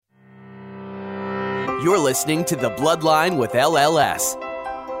You're listening to The Bloodline with LLS.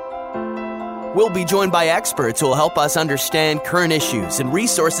 We'll be joined by experts who will help us understand current issues and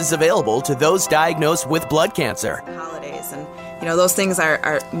resources available to those diagnosed with blood cancer. Holidays and, those things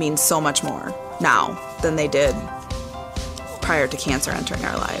mean so much more now than they did prior to cancer entering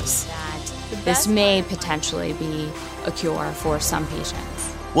our lives. This may potentially be a cure for some patients.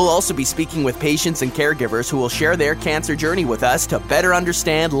 We'll also be speaking with patients and caregivers who will share their cancer journey with us to better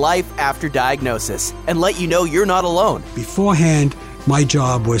understand life after diagnosis and let you know you're not alone. Beforehand, my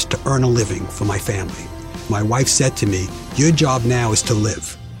job was to earn a living for my family. My wife said to me, your job now is to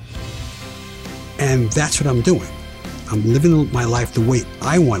live. And that's what I'm doing. I'm living my life the way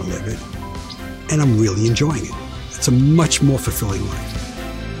I want to live it, and I'm really enjoying it. It's a much more fulfilling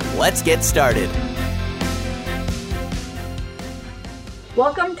life. Let's get started.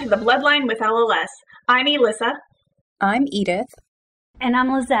 Welcome to The Bloodline with LLS. I'm Elissa. I'm Edith. And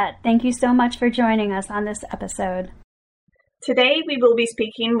I'm Lizette. Thank you so much for joining us on this episode. Today we will be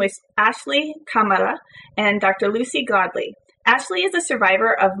speaking with Ashley Kamara and Dr. Lucy Godley. Ashley is a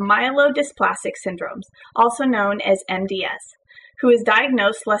survivor of Myelodysplastic syndromes, also known as MDS, who was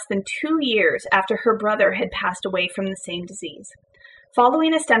diagnosed less than 2 years after her brother had passed away from the same disease.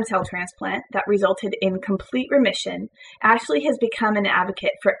 Following a stem cell transplant that resulted in complete remission, Ashley has become an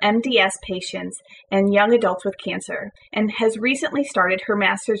advocate for MDS patients and young adults with cancer, and has recently started her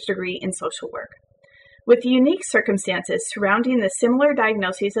master's degree in social work. With the unique circumstances surrounding the similar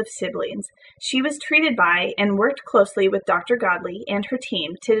diagnoses of siblings, she was treated by and worked closely with Dr. Godley and her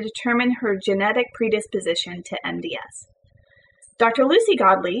team to determine her genetic predisposition to MDS. Dr. Lucy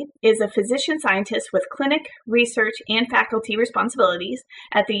Godley is a physician-scientist with clinic, research, and faculty responsibilities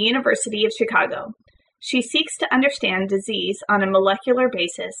at the University of Chicago. She seeks to understand disease on a molecular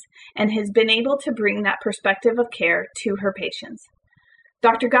basis and has been able to bring that perspective of care to her patients.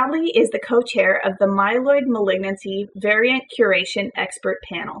 Dr. Godley is the co-chair of the Myeloid Malignancy Variant Curation Expert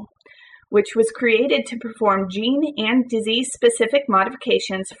Panel, which was created to perform gene and disease-specific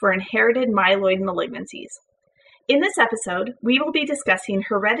modifications for inherited myeloid malignancies. In this episode, we will be discussing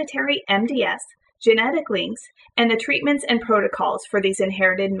hereditary MDS, genetic links, and the treatments and protocols for these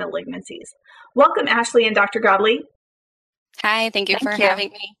inherited malignancies. Welcome, Ashley and Dr. Godley. Hi, thank you for having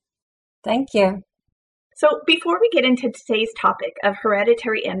me. Thank you. So before we get into today's topic of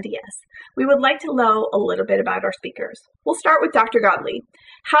hereditary MDS, we would like to know a little bit about our speakers. We'll start with Dr. Godley.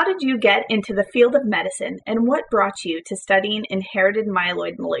 How did you get into the field of medicine, and what brought you to studying inherited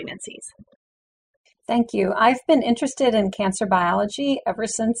myeloid malignancies? Thank you. I've been interested in cancer biology ever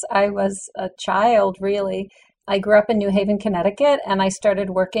since I was a child, really. I grew up in New Haven, Connecticut, and I started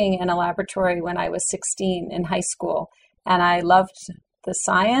working in a laboratory when I was 16 in high school. And I loved the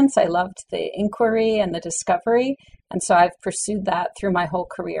science, I loved the inquiry and the discovery, and so I've pursued that through my whole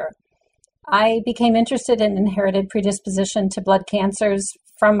career. I became interested in inherited predisposition to blood cancers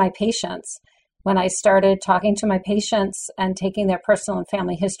from my patients. When I started talking to my patients and taking their personal and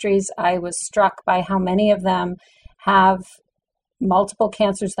family histories, I was struck by how many of them have multiple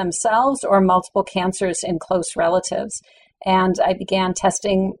cancers themselves or multiple cancers in close relatives. And I began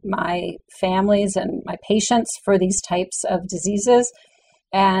testing my families and my patients for these types of diseases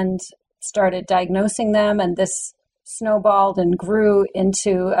and started diagnosing them. And this snowballed and grew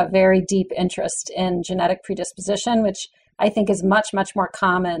into a very deep interest in genetic predisposition, which I think is much, much more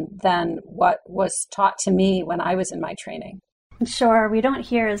common than what was taught to me when I was in my training. Sure, we don't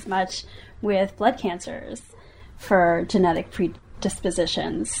hear as much with blood cancers for genetic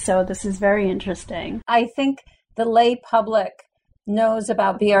predispositions, so this is very interesting. I think the lay public knows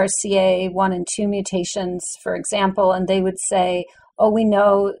about BRCA1 and 2 mutations, for example, and they would say, oh, we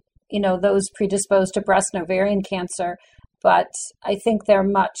know, those predisposed to breast and ovarian cancer, but I think they're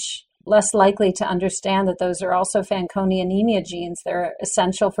much less likely to understand that those are also Fanconi anemia genes. They're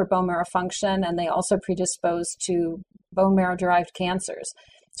essential for bone marrow function, and they also predispose to bone marrow-derived cancers.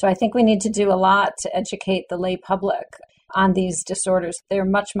 So I think we need to do a lot to educate the lay public on these disorders. They're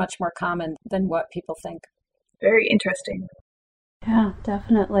much, much more common than what people think. Very interesting. Yeah,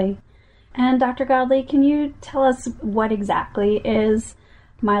 definitely. And Dr. Godley, can you tell us what exactly is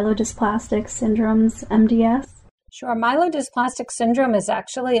myelodysplastic syndrome's MDS? Sure. Myelodysplastic syndrome is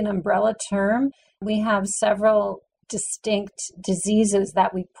actually an umbrella term. We have several distinct diseases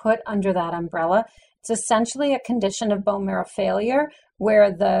that we put under that umbrella. It's essentially a condition of bone marrow failure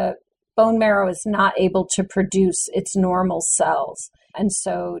where the bone marrow is not able to produce its normal cells. And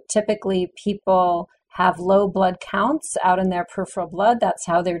so typically people have low blood counts out in their peripheral blood. That's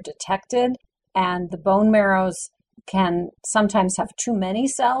how they're detected. And the bone marrows can sometimes have too many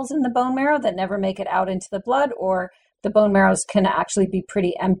cells in the bone marrow that never make it out into the blood, or the bone marrows can actually be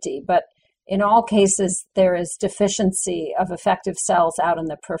pretty empty. But In all cases, there is deficiency of effective cells out in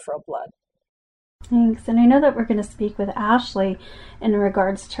the peripheral blood. Thanks. And I know that we're going to speak with Ashley in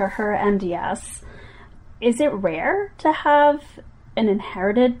regards to her MDS. Is it rare to have an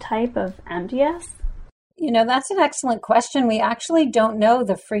inherited type of MDS? That's an excellent question. We actually don't know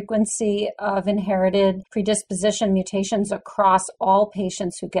the frequency of inherited predisposition mutations across all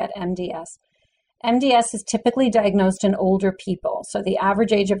patients who get MDS. MDS is typically diagnosed in older people. So the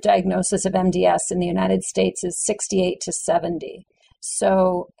average age of diagnosis of MDS in the United States is 68 to 70.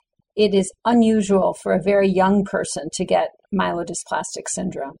 So it is unusual for a very young person to get myelodysplastic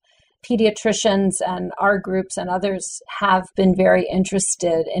syndrome. Pediatricians and our groups and others have been very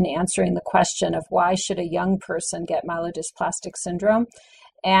interested in answering the question of why should a young person get myelodysplastic syndrome.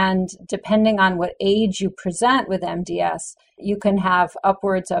 And depending on what age you present with MDS, you can have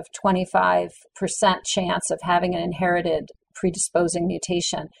upwards of 25% chance of having an inherited predisposing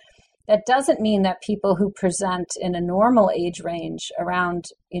mutation. That doesn't mean that people who present in a normal age range around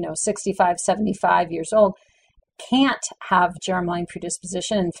 65, 75 years old can't have germline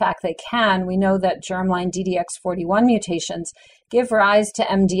predisposition. In fact, they can. We know that germline DDX41 mutations give rise to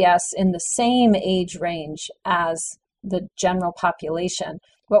MDS in the same age range as the general population.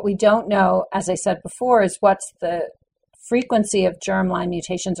 What we don't know, as I said before, is what's the frequency of germline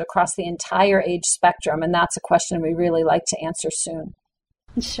mutations across the entire age spectrum, and that's a question we really like to answer soon.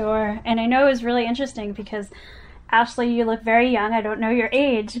 Sure. And I know it was really interesting because, Ashley, you look very young. I don't know your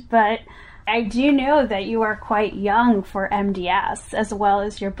age, but I do know that you are quite young for MDS, as well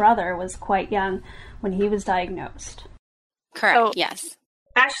as your brother was quite young when he was diagnosed. Correct, yes.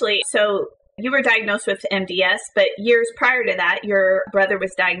 Ashley, so you were diagnosed with MDS, but years prior to that, your brother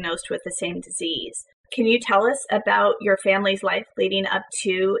was diagnosed with the same disease. Can you tell us about your family's life leading up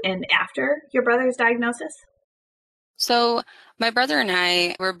to and after your brother's diagnosis? So my brother and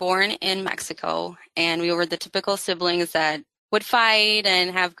I were born in Mexico, and we were the typical siblings that would fight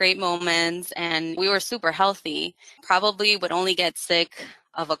and have great moments, and we were super healthy. Probably would only get sick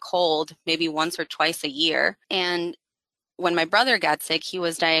of a cold maybe once or twice a year. And when my brother got sick, he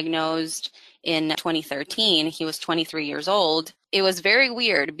was diagnosed in 2013. He was 23 years old. It was very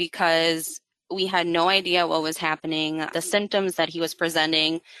weird because we had no idea what was happening. The symptoms that he was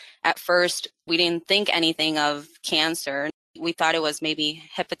presenting, at first, we didn't think anything of cancer. We thought it was maybe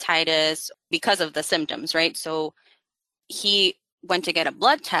hepatitis because of the symptoms, right? So he went to get a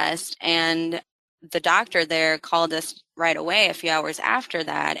blood test, and the doctor there called us right away a few hours after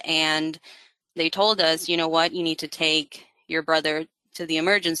that. And they told us, you know what, you need to take your brother to the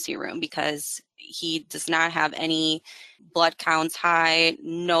emergency room because he does not have any blood counts high,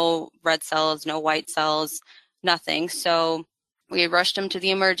 no red cells, no white cells, nothing. So we rushed him to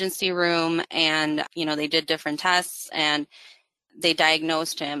the emergency room, and, they did different tests, and they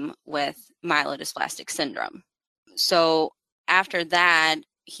diagnosed him with myelodysplastic syndrome. So after that,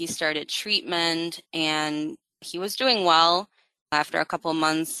 he started treatment, and he was doing well after a couple of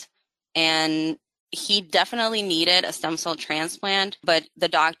months, and he definitely needed a stem cell transplant, but the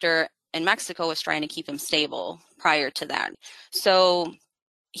doctor in Mexico was trying to keep him stable prior to that. So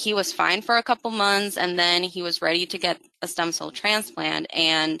he was fine for a couple months, and then he was ready to get a stem cell transplant.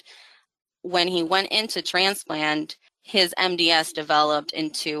 And when he went into transplant, his MDS developed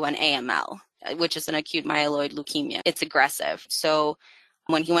into an AML, which is an acute myeloid leukemia. It's aggressive. So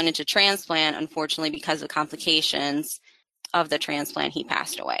when he went into transplant, unfortunately, because of complications of the transplant, he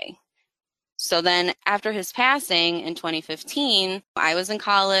passed away. So then after his passing in 2015, I was in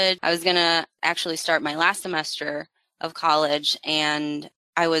college. I was going to actually start my last semester of college, and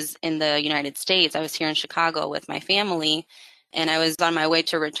I was in the United States. I was here in Chicago with my family, and I was on my way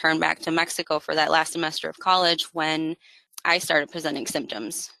to return back to Mexico for that last semester of college when I started presenting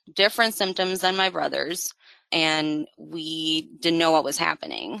symptoms, different symptoms than my brother's, and we didn't know what was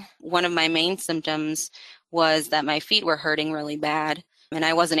happening. One of my main symptoms was that my feet were hurting really bad, and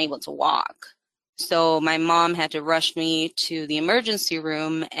I wasn't able to walk. So my mom had to rush me to the emergency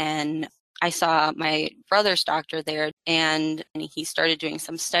room, and I saw my brother's doctor there, and he started doing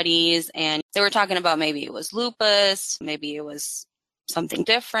some studies, and they were talking about maybe it was lupus, maybe it was something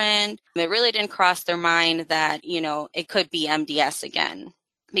different. It really didn't cross their mind that, it could be MDS again,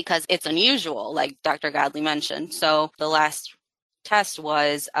 because it's unusual, like Dr. Godley mentioned. So the last test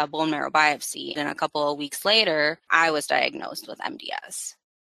was a bone marrow biopsy, and a couple of weeks later, I was diagnosed with MDS.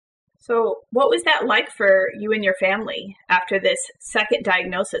 So what was that like for you and your family after this second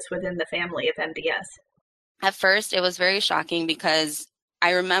diagnosis within the family of MDS? At first, it was very shocking because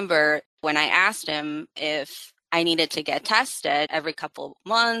I remember when I asked him if I needed to get tested every couple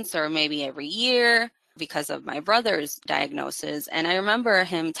months or maybe every year because of my brother's diagnosis. And I remember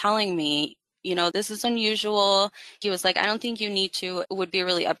him telling me, this is unusual. He was like, I don't think you need to. It would be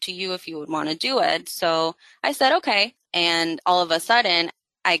really up to you if you would want to do it. So I said, okay. And all of a sudden,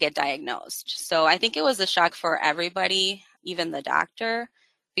 I get diagnosed. So I think it was a shock for everybody, even the doctor,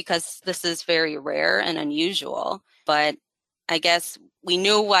 because this is very rare and unusual. But I guess we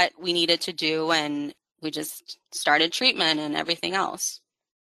knew what we needed to do, and we just started treatment and everything else.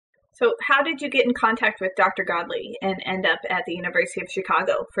 So how did you get in contact with Dr. Godley and end up at the University of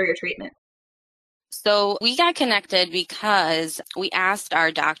Chicago for your treatment? So we got connected because we asked our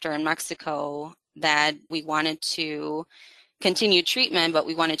doctor in Mexico that we wanted to continue treatment, but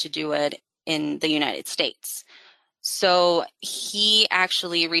we wanted to do it in the United States. So he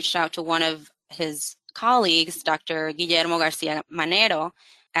actually reached out to one of his colleagues, Dr. Guillermo Garcia Manero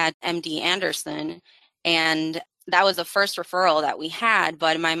at MD Anderson, and that was the first referral that we had,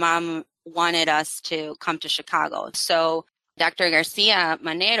 but my mom wanted us to come to Chicago. So Dr. Garcia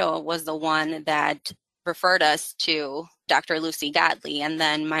Manero was the one that referred us to Dr. Lucy Godley, and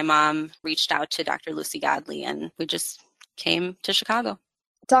then my mom reached out to Dr. Lucy Godley, and we just came to Chicago.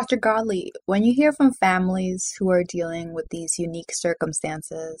 Dr. Godley, when you hear from families who are dealing with these unique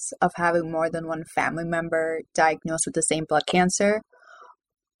circumstances of having more than one family member diagnosed with the same blood cancer,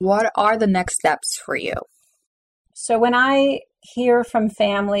 what are the next steps for you? So when I hear from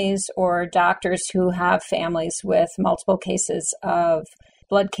families or doctors who have families with multiple cases of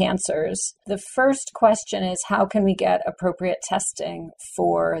blood cancers, the first question is, how can we get appropriate testing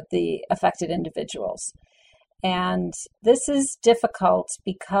for the affected individuals? And this is difficult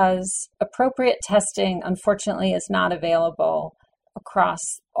because appropriate testing, unfortunately, is not available across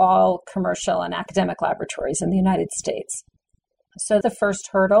all commercial and academic laboratories in the United States. So the first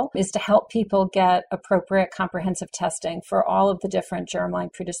hurdle is to help people get appropriate comprehensive testing for all of the different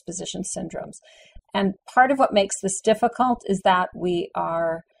germline predisposition syndromes. And part of what makes this difficult is that we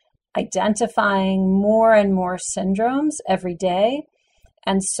are identifying more and more syndromes every day.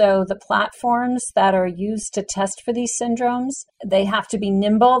 And so the platforms that are used to test for these syndromes, they have to be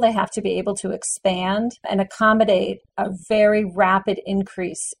nimble, they have to be able to expand and accommodate a very rapid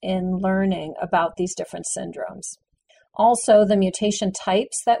increase in learning about these different syndromes. Also, the mutation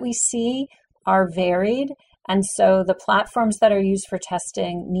types that we see are varied, and so the platforms that are used for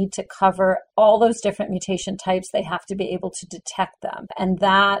testing need to cover all those different mutation types. They have to be able to detect them, and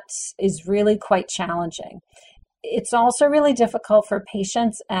that is really quite challenging. It's also really difficult for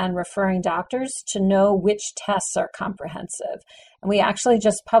patients and referring doctors to know which tests are comprehensive. And we actually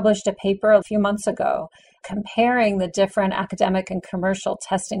just published a paper a few months ago comparing the different academic and commercial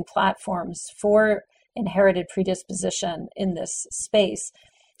testing platforms for inherited predisposition in this space.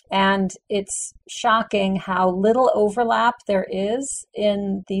 And it's shocking how little overlap there is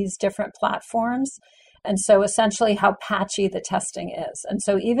in these different platforms. And so essentially how patchy the testing is. And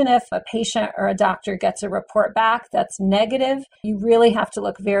so even if a patient or a doctor gets a report back that's negative, you really have to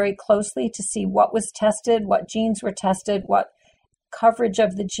look very closely to see what was tested, what genes were tested, what coverage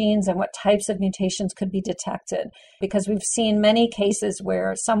of the genes and what types of mutations could be detected. Because we've seen many cases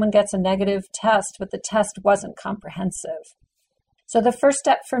where someone gets a negative test, but the test wasn't comprehensive. So the first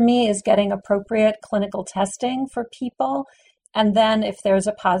step for me is getting appropriate clinical testing for people. And then if there's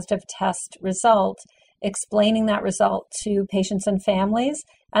a positive test result, explaining that result to patients and families,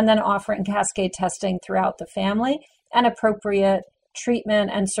 and then offering cascade testing throughout the family and appropriate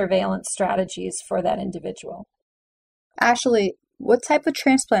treatment and surveillance strategies for that individual. Ashley, what type of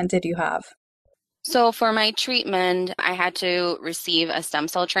transplant did you have? So for my treatment, I had to receive a stem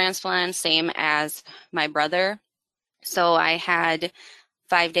cell transplant, same as my brother. So I had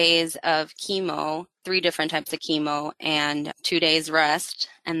 5 days of chemo, 3 different types of chemo, and 2 days rest.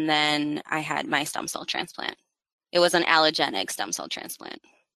 And then I had my stem cell transplant. It was an allogenic stem cell transplant.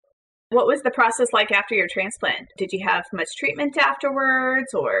 What was the process like after your transplant? Did you have much treatment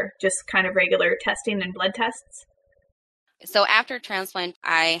afterwards or just kind of regular testing and blood tests? So after transplant,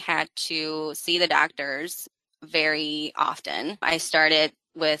 I had to see the doctors very often. I started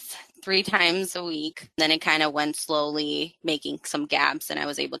with 3 times a week. Then it kind of went slowly, making some gaps, and I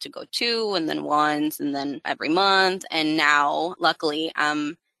was able to go 2 and then once and then every month. And now, luckily,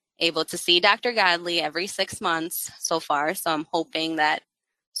 I'm able to see Dr. Godley every 6 months so far. So I'm hoping that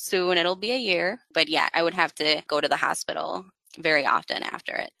soon it'll be a year. But yeah, I would have to go to the hospital very often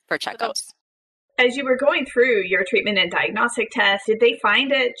after it for checkups. As you were going through your treatment and diagnostic tests, did they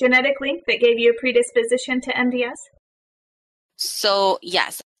find a genetic link that gave you a predisposition to MDS? So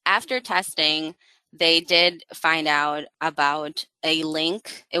yes, after testing, they did find out about a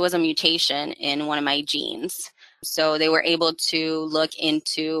link. It was a mutation in one of my genes. So they were able to look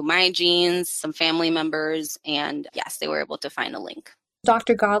into my genes, some family members, and yes, they were able to find a link.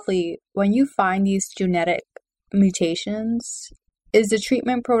 Dr. Godley, when you find these genetic mutations, is the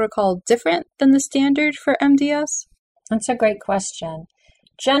treatment protocol different than the standard for MDS? That's a great question.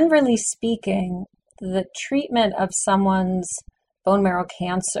 Generally speaking, the treatment of someone's bone marrow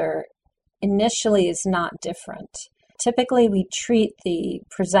cancer initially is not different. Typically, we treat the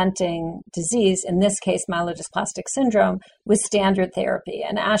presenting disease, in this case, myelodysplastic syndrome, with standard therapy.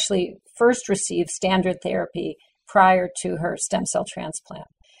 And Ashley first received standard therapy prior to her stem cell transplant.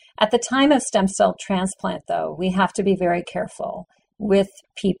 At the time of stem cell transplant, though, we have to be very careful with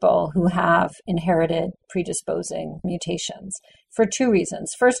people who have inherited predisposing mutations for two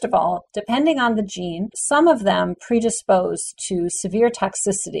reasons. First of all, depending on the gene, some of them predispose to severe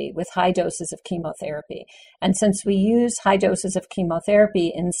toxicity with high doses of chemotherapy. And since we use high doses of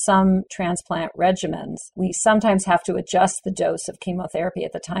chemotherapy in some transplant regimens, we sometimes have to adjust the dose of chemotherapy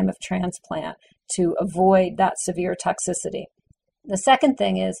at the time of transplant to avoid that severe toxicity. The second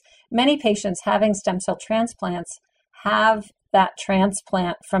thing is many patients having stem cell transplants have that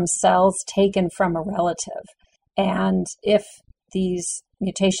transplant from cells taken from a relative. And if these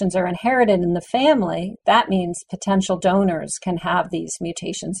mutations are inherited in the family, that means potential donors can have these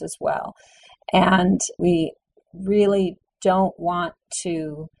mutations as well. And we really don't want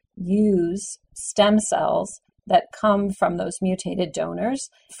to use stem cells that come from those mutated donors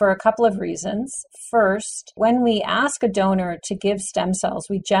for a couple of reasons. First, when we ask a donor to give stem cells,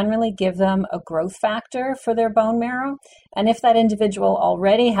 we generally give them a growth factor for their bone marrow. And if that individual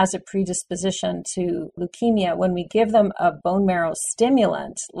already has a predisposition to leukemia, when we give them a bone marrow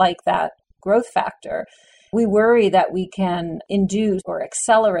stimulant like that growth factor, we worry that we can induce or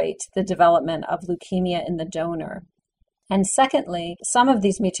accelerate the development of leukemia in the donor. And secondly, some of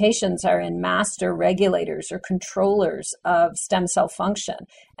these mutations are in master regulators or controllers of stem cell function.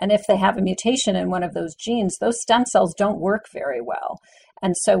 And if they have a mutation in one of those genes, those stem cells don't work very well.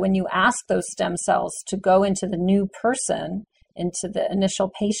 And so when you ask those stem cells to go into the new person, into the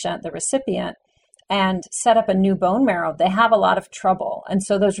initial patient, the recipient, and set up a new bone marrow, they have a lot of trouble. And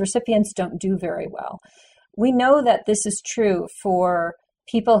so those recipients don't do very well. We know that this is true for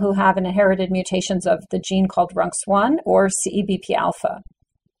people who have inherited mutations of the gene called RUNX1 or CEBP alpha.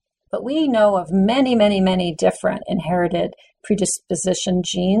 But we know of many, many, many different inherited predisposition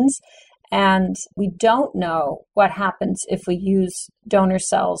genes, and we don't know what happens if we use donor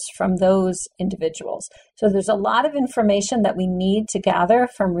cells from those individuals. So there's a lot of information that we need to gather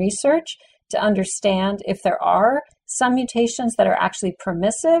from research to understand if there are some mutations that are actually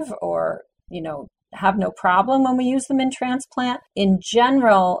permissive or, have no problem when we use them in transplant. In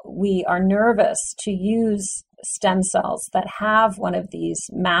general, we are nervous to use stem cells that have one of these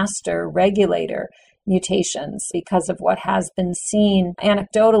master regulator mutations because of what has been seen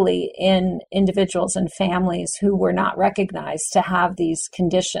anecdotally in individuals and families who were not recognized to have these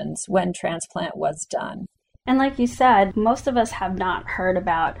conditions when transplant was done. And like you said, most of us have not heard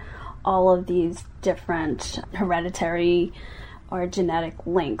about all of these different hereditary or genetic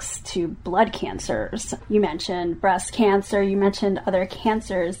links to blood cancers. You mentioned breast cancer, you mentioned other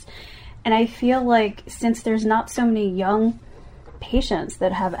cancers. And I feel like since there's not so many young patients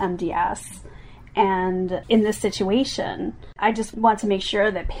that have MDS, and in this situation, I just want to make sure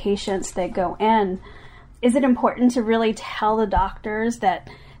that patients that go in, is it important to really tell the doctors that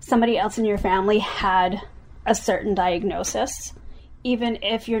somebody else in your family had a certain diagnosis, even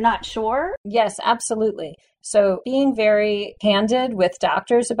if you're not sure? Yes, absolutely. So being very candid with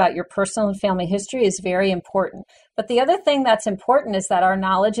doctors about your personal and family history is very important. But the other thing that's important is that our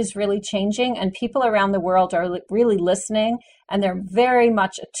knowledge is really changing and people around the world are really listening, and they're very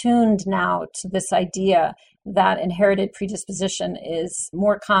much attuned now to this idea that inherited predisposition is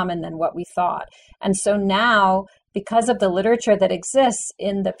more common than what we thought. And so now, because of the literature that exists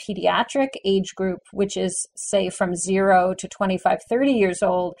in the pediatric age group, which is, say, from 0 to 25, 30 years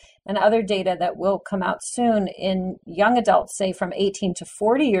old, and other data that will come out soon in young adults, say, from 18 to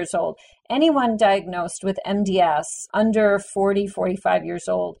 40 years old, anyone diagnosed with MDS under 40, 45 years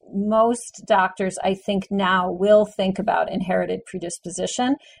old, most doctors, I think, now will think about inherited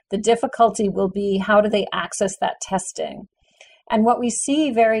predisposition. The difficulty will be how do they access that testing? And what we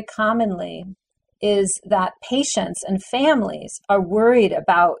see very commonly is that patients and families are worried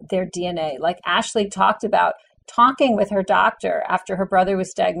about their DNA. Like Ashley talked about talking with her doctor after her brother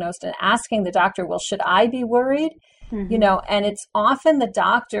was diagnosed and asking the doctor, well, should I be worried? Mm-hmm. And it's often the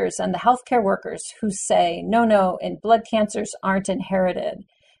doctors and the healthcare workers who say, no, and blood cancers aren't inherited.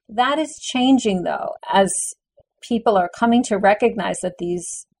 That is changing, though, as people are coming to recognize that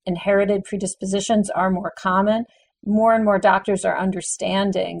these inherited predispositions are more common. More and more doctors are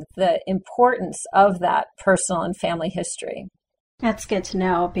understanding the importance of that personal and family history. That's good to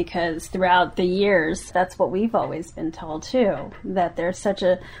know, because throughout the years, that's what we've always been told too, that there's such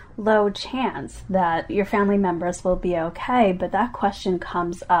a low chance that your family members will be okay. But that question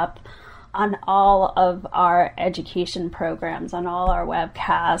comes up on all of our education programs, on all our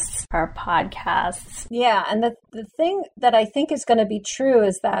webcasts, our podcasts. Yeah, and the thing that I think is going to be true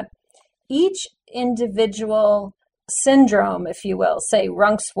is that each individual syndrome, if you will, say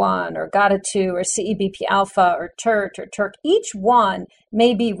RUNX1 or GATA2 or CEBP alpha or TERT or TERC, each one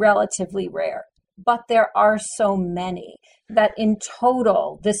may be relatively rare, but there are so many that in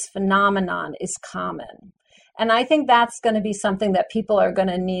total this phenomenon is common. And I think that's going to be something that people are going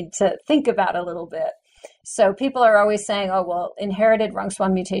to need to think about a little bit. So people are always saying, oh, well, inherited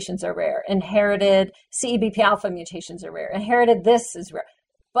RUNX1 mutations are rare. Inherited CEBP alpha mutations are rare. Inherited this is rare.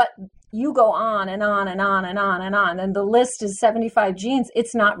 But you go on and on and on and on and on, and the list is 75 genes.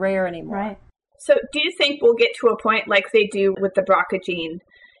 It's not rare anymore. Right. So do you think we'll get to a point like they do with the BRCA gene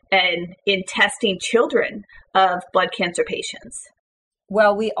and in testing children of blood cancer patients?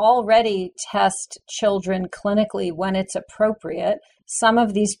 Well, we already test children clinically when it's appropriate. Some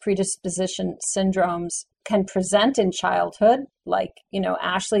of these predisposition syndromes can present in childhood, like,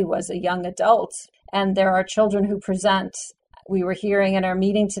 Ashley was a young adult, and there are children who present, we were hearing in our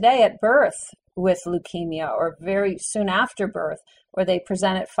meeting today, at birth with leukemia or very soon after birth, or they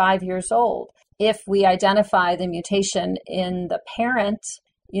present at 5 years old. If we identify the mutation in the parent,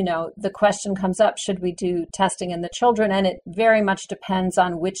 the question comes up, should we do testing in the children? And it very much depends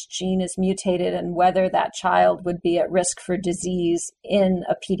on which gene is mutated and whether that child would be at risk for disease in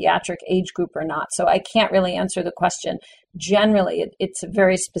a pediatric age group or not. So I can't really answer the question. Generally, it's a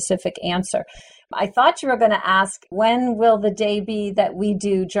very specific answer. I thought you were going to ask, when will the day be that we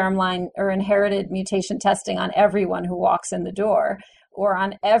do germline or inherited mutation testing on everyone who walks in the door, or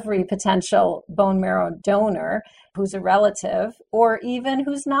on every potential bone marrow donor who's a relative, or even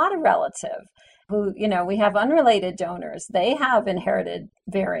who's not a relative, who, we have unrelated donors. They have inherited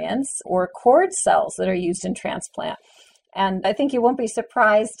variants or cord cells that are used in transplant. And I think you won't be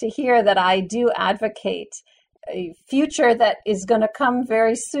surprised to hear that I do advocate a future that is going to come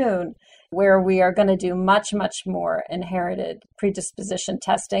very soon, where we are going to do much, much more inherited predisposition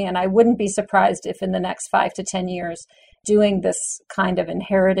testing. And I wouldn't be surprised if in the next 5 to 10 years, doing this kind of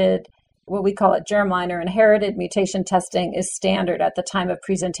inherited, what we call it germline or inherited mutation testing, is standard at the time of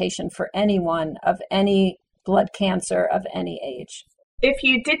presentation for anyone of any blood cancer of any age. If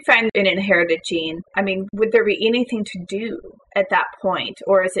you did find an inherited gene, would there be anything to do at that point?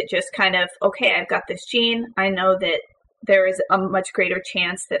 Or is it just kind of, okay, I've got this gene, I know that there is a much greater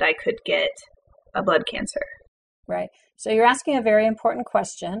chance that I could get a blood cancer? Right. So you're asking a very important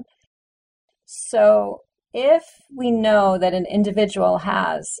question. So if we know that an individual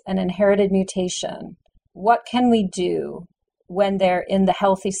has an inherited mutation, what can we do when they're in the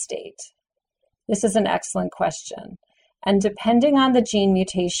healthy state? This is an excellent question. And depending on the gene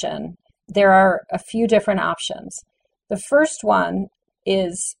mutation, there are a few different options. The first one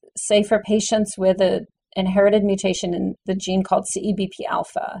is, say, for patients with an inherited mutation in the gene called CEBP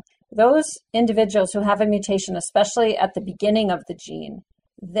alpha. Those individuals who have a mutation, especially at the beginning of the gene,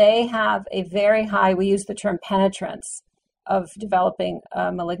 they have a very high, we use the term penetrance, of developing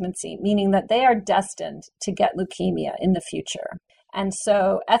a malignancy, meaning that they are destined to get leukemia in the future. And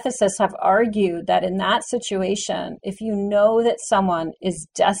so ethicists have argued that in that situation, if you know that someone is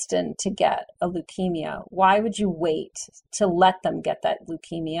destined to get a leukemia, why would you wait to let them get that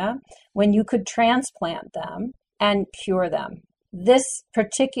leukemia when you could transplant them and cure them? This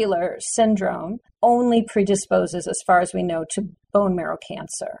particular syndrome only predisposes, as far as we know, to bone marrow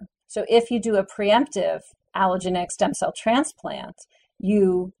cancer. So if you do a preemptive allogeneic stem cell transplant,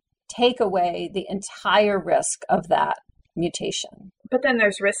 you take away the entire risk of that mutation. But then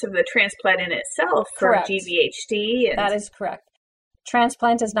there's risk of the transplant in itself for Correct. GVHD. That is correct.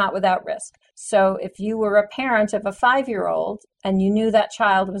 Transplant is not without risk. So if you were a parent of a 5-year-old and you knew that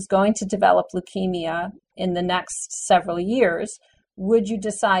child was going to develop leukemia in the next several years, would you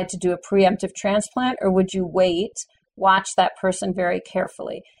decide to do a preemptive transplant, or would you wait, watch that person very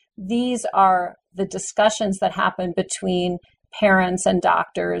carefully? These are the discussions that happen between parents and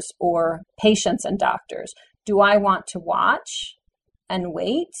doctors, or patients and doctors. Do I want to watch and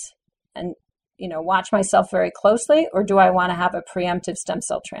wait and watch myself very closely, or do I want to have a preemptive stem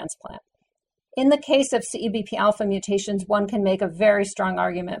cell transplant? In the case of CEBP alpha mutations, one can make a very strong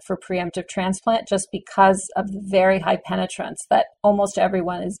argument for preemptive transplant just because of the very high penetrance that almost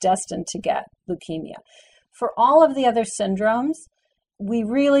everyone is destined to get leukemia. For all of the other syndromes, we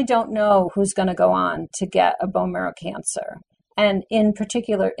really don't know who's going to go on to get a bone marrow cancer. And in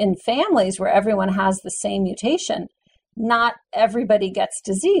particular, in families where everyone has the same mutation, not everybody gets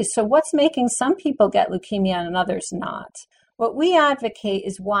disease. So what's making some people get leukemia and others not? What we advocate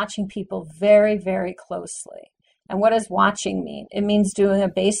is watching people very, very closely. And what does watching mean? It means doing a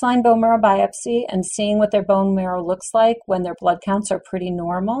baseline bone marrow biopsy and seeing what their bone marrow looks like when their blood counts are pretty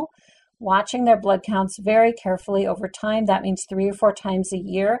normal. Watching their blood counts very carefully over time. That means 3 or 4 times a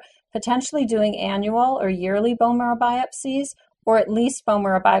year, potentially doing annual or yearly bone marrow biopsies, or at least bone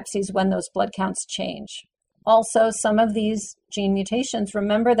marrow biopsies when those blood counts change. Also, some of these gene mutations,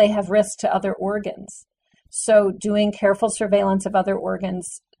 remember, they have risk to other organs. So doing careful surveillance of other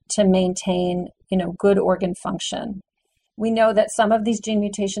organs to maintain, good organ function. We know that some of these gene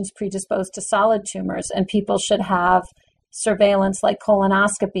mutations predispose to solid tumors, and people should have surveillance like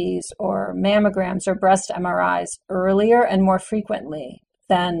colonoscopies or mammograms or breast MRIs earlier and more frequently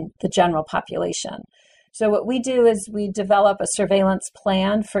than the general population. So what we do is we develop a surveillance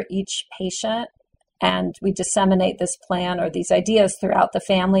plan for each patient, and we disseminate this plan or these ideas throughout the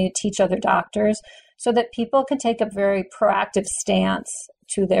family, teach other doctors, so that people can take a very proactive stance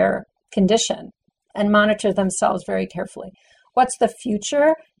to their condition and monitor themselves very carefully. What's the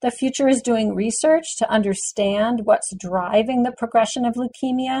future? The future is doing research to understand what's driving the progression of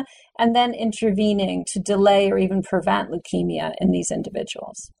leukemia and then intervening to delay or even prevent leukemia in these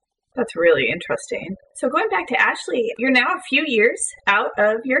individuals. That's really interesting. So going back to Ashley, you're now a few years out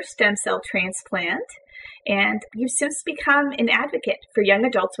of your stem cell transplant, and you've since become an advocate for young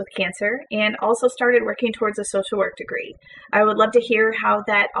adults with cancer and also started working towards a social work degree. I would love to hear how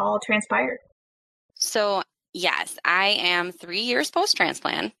that all transpired. So, yes, I am 3 years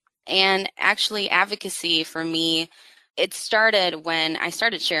post-transplant, and actually advocacy for me, it started when I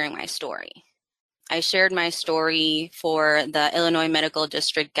started sharing my story. I shared my story for the Illinois Medical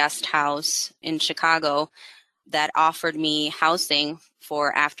District Guest House in Chicago that offered me housing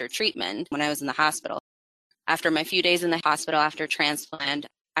for after treatment when I was in the hospital. After my few days in the hospital after transplant,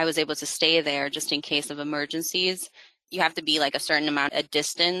 I was able to stay there just in case of emergencies. You have to be like a certain amount of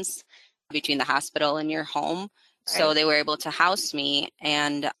distance between the hospital and your home. Right. So they were able to house me.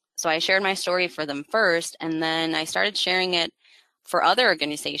 And so I shared my story for them first, and then I started sharing it for other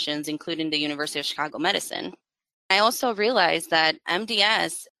organizations, including the University of Chicago Medicine. I also realized that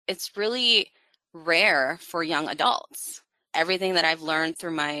MDS, it's really rare for young adults. Everything that I've learned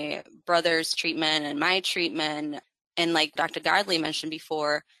through my brother's treatment and my treatment, and like Dr. Godley mentioned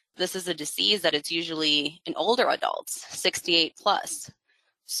before, this is a disease that it's usually in older adults, 68 plus.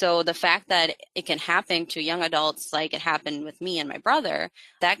 So the fact that it can happen to young adults like it happened with me and my brother,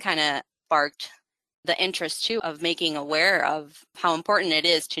 that kind of sparked the interest too of making aware of how important it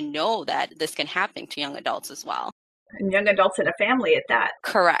is to know that this can happen to young adults as well. And young adults in a family at that.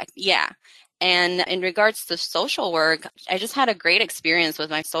 Correct. Yeah. And in regards to social work, I just had a great experience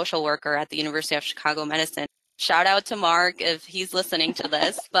with my social worker at the University of Chicago Medicine. Shout out to Mark if he's listening to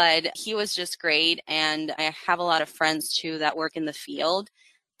this, but he was just great. And I have a lot of friends too that work in the field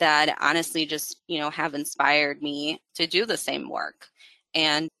that honestly just, have inspired me to do the same work.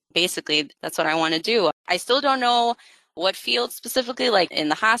 And basically, that's what I want to do. I still don't know what field specifically, like in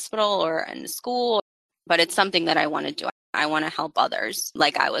the hospital or in school, but it's something that I want to do. I want to help others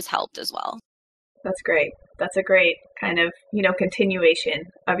like I was helped as well. That's great. That's a great kind of, continuation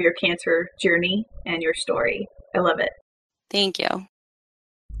of your cancer journey and your story. I love it. Thank you.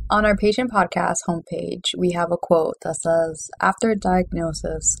 On our patient podcast homepage, we have a quote that says, "After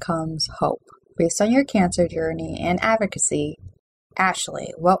diagnosis comes hope." Based on your cancer journey and advocacy,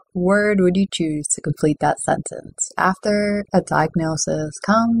 Ashley, what word would you choose to complete that sentence? After a diagnosis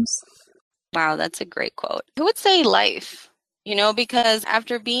comes... Wow, that's a great quote. I would say life, because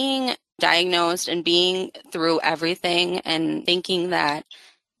after being diagnosed and being through everything and thinking that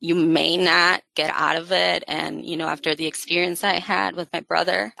you may not get out of it, and, after the experience I had with my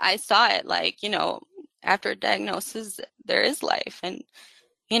brother, I saw it like, after a diagnosis, there is life, and,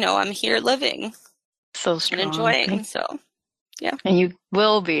 I'm here living. So strong. And enjoying, so... Yeah. And you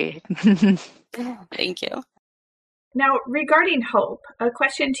will be. Thank you. Now, regarding hope, a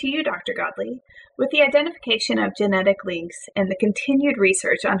question to you, Dr. Godley. With the identification of genetic links and the continued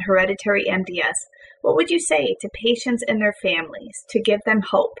research on hereditary MDS, what would you say to patients and their families to give them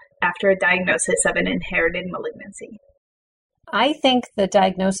hope after a diagnosis of an inherited malignancy? I think the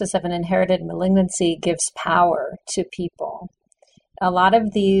diagnosis of an inherited malignancy gives power to people. A lot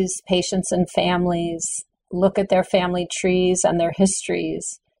of these patients and families look at their family trees and their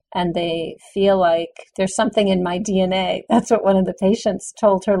histories, and they feel like there's something in my DNA. That's what one of the patients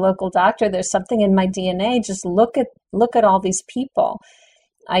told her local doctor. There's something in my DNA. Just look at all these people.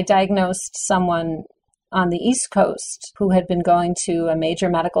 I diagnosed someone on the East Coast who had been going to a major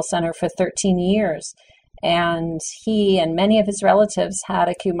medical center for 13 years. And he and many of his relatives had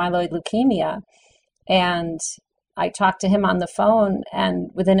acute myeloid leukemia. And I talked to him on the phone, and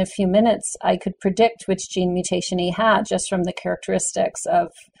within a few minutes, I could predict which gene mutation he had just from the characteristics of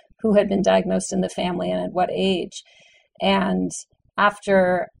who had been diagnosed in the family and at what age. And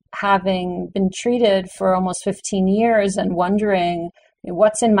after having been treated for almost 15 years and wondering,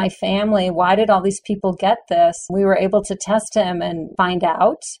 what's in my family? Why did all these people get this? We were able to test him and find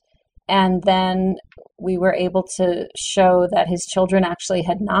out. And then we were able to show that his children actually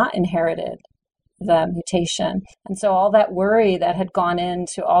had not inherited the mutation. And so all that worry that had gone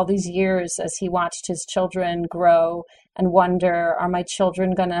into all these years as he watched his children grow and wonder, are my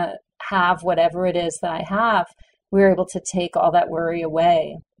children going to have whatever it is that I have? We were able to take all that worry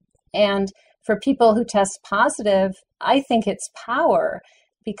away. And for people who test positive, I think it's power,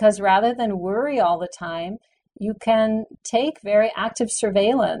 because rather than worry all the time, you can take very active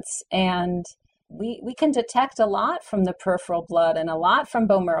surveillance, and we can detect a lot from the peripheral blood and a lot from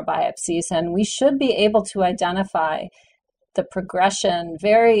bone marrow biopsies, and we should be able to identify the progression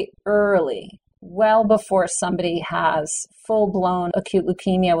very early, well before somebody has full-blown acute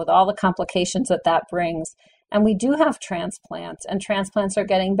leukemia with all the complications that that brings. And we do have transplants, and transplants are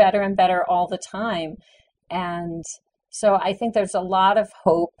getting better and better all the time. And so I think there's a lot of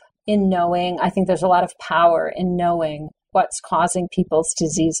hope in knowing, I think there's a lot of power in knowing what's causing people's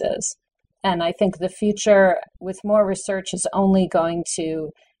diseases. And I think the future with more research is only going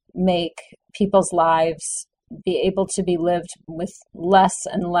to make people's lives be able to be lived with less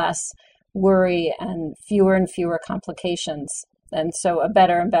and less worry and fewer complications. And so a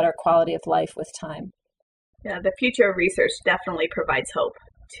better and better quality of life with time. Yeah, the future of research definitely provides hope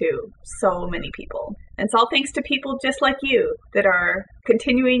to so many people. And it's all thanks to people just like you that are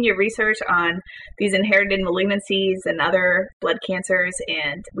continuing your research on these inherited malignancies and other blood cancers.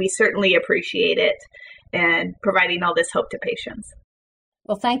 And we certainly appreciate it and providing all this hope to patients.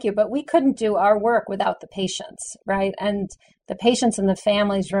 Well, thank you. But we couldn't do our work without the patients, right? And the patients and the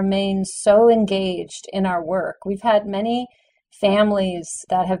families remain so engaged in our work. We've had many families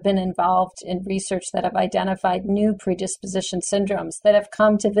that have been involved in research that have identified new predisposition syndromes that have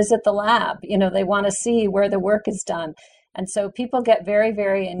come to visit the lab. They want to see where the work is done. And so people get very,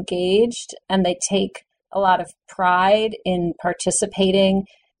 very engaged, and they take a lot of pride in participating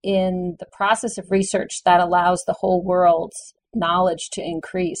in the process of research that allows the whole world's knowledge to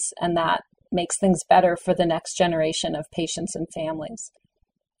increase, and that makes things better for the next generation of patients and families.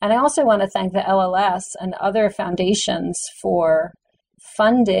 And I also want to thank the LLS and other foundations for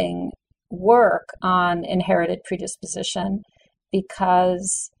funding work on inherited predisposition,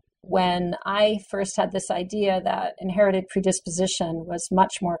 because when I first had this idea that inherited predisposition was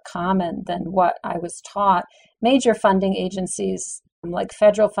much more common than what I was taught, major funding agencies, like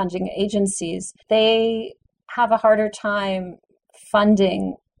federal funding agencies, they have a harder time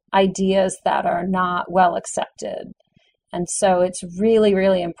funding ideas that are not well accepted. And so it's really,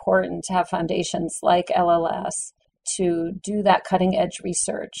 really important to have foundations like LLS to do that cutting edge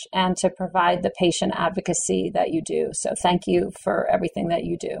research and to provide the patient advocacy that you do. So thank you for everything that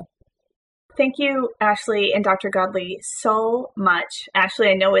you do. Thank you, Ashley and Dr. Godley, so much. Ashley,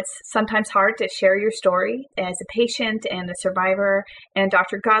 I know it's sometimes hard to share your story as a patient and a survivor. And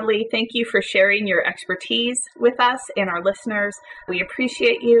Dr. Godley, thank you for sharing your expertise with us and our listeners. We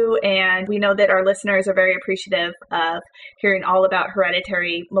appreciate you, and we know that our listeners are very appreciative of hearing all about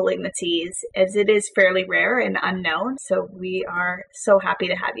hereditary malignancies, as it is fairly rare and unknown. So we are so happy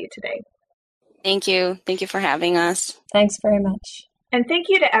to have you today. Thank you. Thank you for having us. Thanks very much. And thank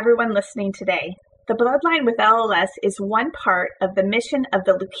you to everyone listening today. The Bloodline with LLS is one part of the mission of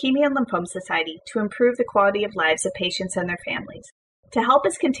the Leukemia and Lymphoma Society to improve the quality of lives of patients and their families. To help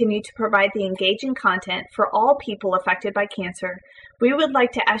us continue to provide the engaging content for all people affected by cancer, we would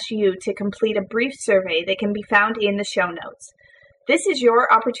like to ask you to complete a brief survey that can be found in the show notes. This is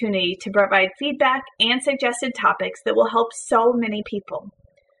your opportunity to provide feedback and suggested topics that will help so many people.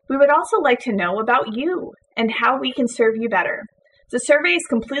 We would also like to know about you and how we can serve you better. The survey is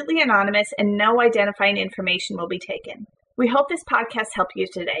completely anonymous and no identifying information will be taken. We hope this podcast helped you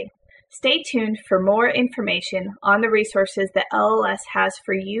today. Stay tuned for more information on the resources that LLS has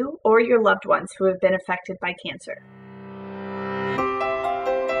for you or your loved ones who have been affected by cancer.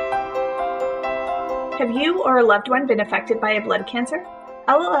 Have you or a loved one been affected by a blood cancer?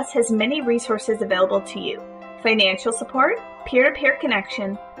 LLS has many resources available to you: financial support, peer-to-peer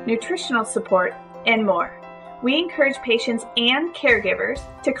connection, nutritional support, and more. We encourage patients and caregivers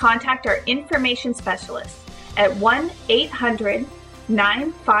to contact our information specialists at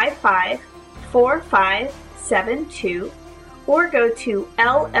 1-800-955-4572 or go to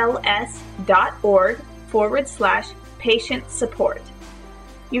lls.org patient support.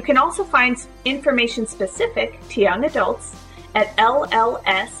 You can also find information specific to young adults at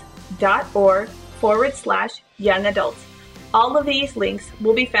lls.org/young adults. All of these links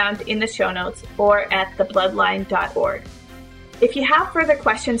will be found in the show notes or at thebloodline.org. If you have further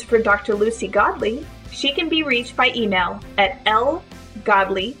questions for Dr. Lucy Godley, she can be reached by email at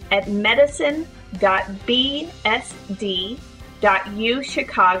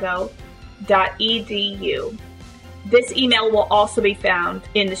lgodley@medicine.bsd.uchicago.edu. This email will also be found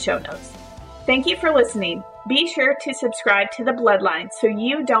in the show notes. Thank you for listening. Be sure to subscribe to The Bloodline so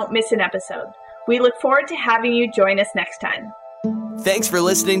you don't miss an episode. We look forward to having you join us next time. Thanks for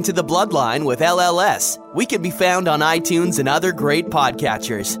listening to The Bloodline with LLS. We can be found on iTunes and other great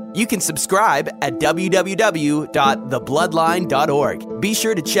podcatchers. You can subscribe at www.thebloodline.org. Be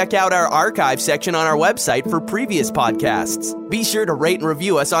sure to check out our archive section on our website for previous podcasts. Be sure to rate and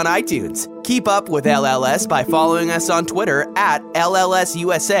review us on iTunes. Keep up with LLS by following us on Twitter at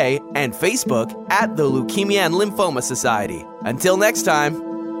LLSUSA and Facebook at the Leukemia and Lymphoma Society. Until next time.